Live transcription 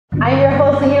I'm your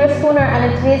host, Zaheera,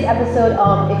 and in today's episode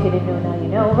of If You Didn't Know Now You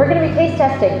Know, we're going to be taste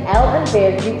testing Elle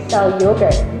Vire Greek style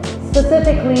yogurt,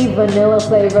 specifically vanilla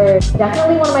flavored.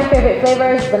 Definitely one of my favorite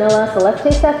flavors, vanilla. So let's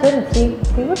taste test it and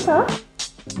see what's up.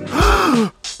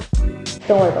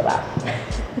 Don't worry about that.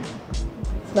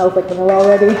 Smells like vanilla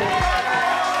already.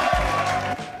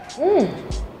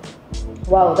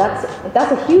 Wow,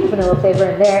 that's a huge vanilla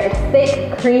flavor in there. It's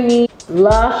thick, creamy,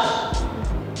 lush.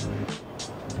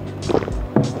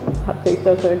 That tastes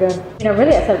so good. You know, I'm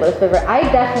really excited about this flavor. I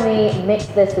definitely mix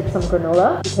this with some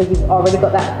granola because you've already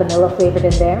got that vanilla flavored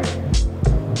in there.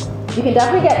 You can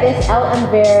definitely get this Elle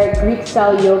Vire Greek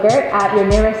style yogurt at your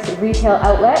nearest retail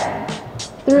outlet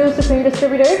through Supreme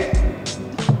Distributors.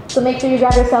 So make sure you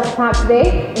grab yourself a pack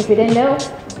today. If you didn't know,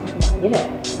 now you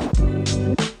know.